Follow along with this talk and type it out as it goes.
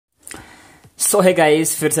सो है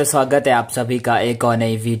गाइस, फिर से स्वागत है आप सभी का एक और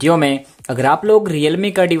नई वीडियो में। अगर आप लोग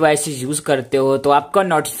Realme का डिवाइसेस यूज करते हो तो आपका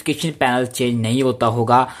नोटिफिकेशन पैनल चेंज नहीं होता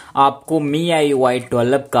होगा। आपको MIUI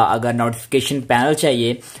 12 का अगर नोटिफिकेशन पैनल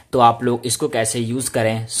चाहिए तो आप लोग इसको कैसे यूज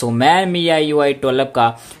करें। मैं MIUI 12 का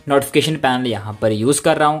नोटिफिकेशन पैनल यहाँ पर यूज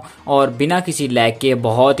कर रहा हूँ और बिना किसी लैग के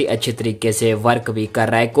बहुत ही अच्छे तरीके से वर्क भी कर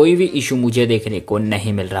रहा है। कोई भी इशू मुझे देखने को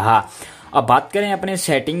नहीं मिल रहा। अब बात करें अपने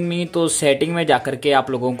सेटिंग में, तो सेटिंग में जाकर के आप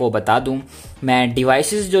लोगों को बता दूं, मैं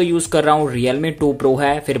डिवाइसेस जो यूज़ कर रहा हूं Realme 2 Pro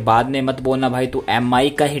है। फिर बाद में मत बोलना भाई तू MI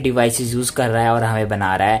का ही डिवाइसेस यूज़ कर रहा है और हमें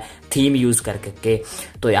बना रहा है थीम यूज़ करके।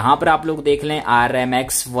 तो यहाँ पर आप लोग देख लें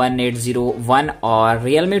RMX 1801 और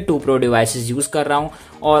Realme 2 Pro डिवाइसेस यूज़ कर रहा हूँ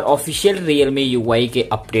और ऑफिशियल Realme UI के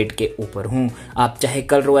अपडेट के ऊपर हूँ। आप चाहे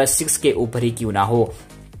ColorOS 6 के ऊपर ही क्यों ना हो।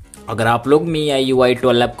 अगर आप लोग MIUI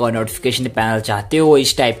 12 का नोटिफिकेशन पैनल चाहते हो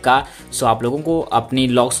इस टाइप का, सो आप लोगों को अपनी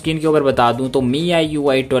लॉक स्क्रीन के ऊपर बता दूं तो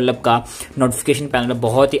MIUI 12 का नोटिफिकेशन पैनल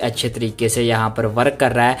बहुत ही अच्छे तरीके से यहाँ पर वर्क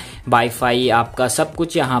कर रहा है। वाईफाई आपका सब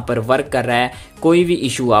कुछ यहाँ पर वर्क कर रहा है। कोई भी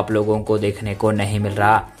इशू आप लोगों को देखने को नहीं मिल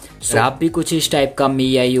रहा। आप भी कुछ इस टाइप का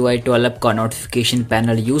MIUI 12 का नोटिफिकेशन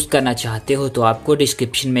पैनल यूज़ करना चाहते हो तो आपको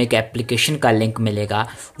डिस्क्रिप्शन में एक एप्लीकेशन का लिंक मिलेगा,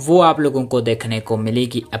 वो आप लोगों को देखने को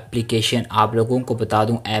मिलेगी। एप्लीकेशन आप लोगों को बता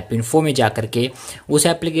दूं, ऐप इन्फो में जाकर के उस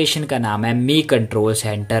एप्लीकेशन का नाम है मी कंट्रोल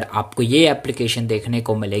सेंटर। आपको ये एप्लीकेशन देखने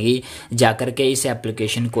को मिलेगी। जाकर के इस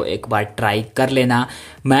एप्लीकेशन को एक बार ट्राई कर लेना।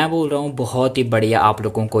 मैं बोल रहा हूँ बहुत ही बढ़िया आप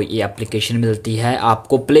लोगों को ये एप्लीकेशन मिलती है।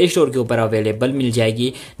 आपको प्ले स्टोर के ऊपर अवेलेबल मिल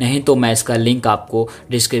जाएगी, नहीं तो मैं इसका लिंक आपको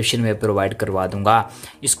डिस्क्रिप्शन में प्रोवाइड करवा दूंगा।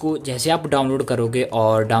 इसको जैसे आप डाउनलोड करोगे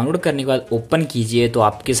और डाउनलोड करने के बाद ओपन कीजिए तो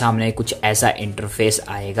आपके सामने कुछ ऐसा इंटरफेस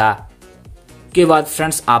आएगा। के बाद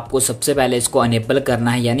फ्रेंड्स आपको सबसे पहले इसको अनेबल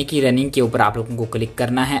करना है, यानी कि रनिंग के ऊपर आप लोगों को क्लिक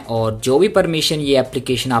करना है और जो भी परमिशन ये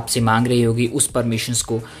एप्लीकेशन आपसे मांग रही होगी उस परमिशंस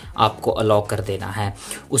को आपको अलाउ कर देना है।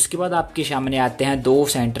 उसके बाद आपके सामने आते हैं दो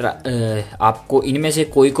सेंटर, आपको इनमें से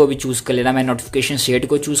कोई को भी चूज़ कर लेना। मैं नोटिफिकेशन शेड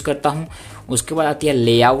को चूज़ करता हूँ। उसके बाद आती है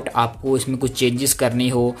लेआउट। आपको इसमें कुछ चेंजेस करनी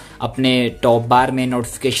हो, अपने टॉप बार में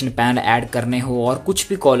नोटिफिकेशन पैनल ऐड करने हो और कुछ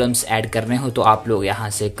भी कॉलम्स ऐड करने हो तो आप लोग यहाँ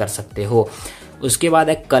से कर सकते हो। उसके बाद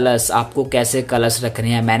है कलर्स। आपको कैसे कलर्स रखने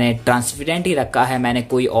हैं, मैंने ट्रांसपेरेंट ही रखा है, मैंने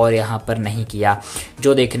कोई और यहाँ पर नहीं किया,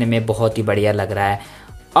 जो देखने में बहुत ही बढ़िया लग रहा है।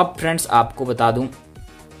 अब फ्रेंड्स आपको बता दूं,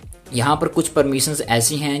 यहाँ पर कुछ परमिशंस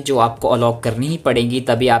ऐसी हैं जो आपको अलाउ करनी ही पड़ेंगी,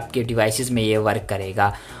 तभी आपके डिवाइसेस में ये वर्क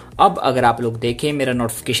करेगा। अब अगर आप लोग देखें मेरा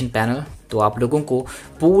नोटिफिकेशन पैनल तो आप लोगों को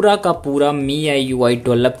पूरा का पूरा MIUI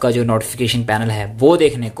 12 का जो नोटिफिकेशन पैनल है वो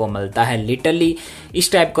देखने को मिलता है। लिटरली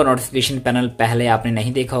इस टाइप का नोटिफिकेशन पैनल पहले आपने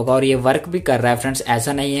नहीं देखा होगा और ये वर्क भी कर रहा है फ्रेंड्स।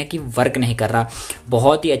 ऐसा नहीं है कि वर्क नहीं कर रहा,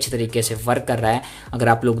 बहुत ही अच्छे तरीके से वर्क कर रहा है। अगर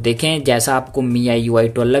आप लोग देखें जैसा आपको MIUI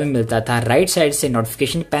 12 में मिलता था, राइट साइड से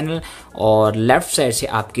नोटिफिकेशन पैनल और लेफ्ट साइड से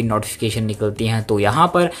आपकी नोटिफिकेशन निकलती हैं, तो यहाँ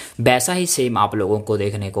पर वैसा ही सेम आप लोगों को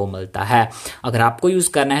देखने को मिलता है। अगर आपको यूज़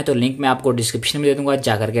करना है तो लिंक मैं आपको डिस्क्रिप्शन में दे दूंगा,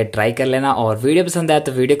 जाकर के ट्राई कर लेना। और वीडियो पसंद आया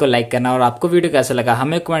तो वीडियो को लाइक करना और आपको वीडियो कैसा लगा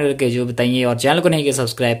हमें कमेंट करके जो बताइए। और चैनल को नहीं किया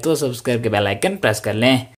सब्सक्राइब तो सब्सक्राइब के बेल आइकन प्रेस कर लें।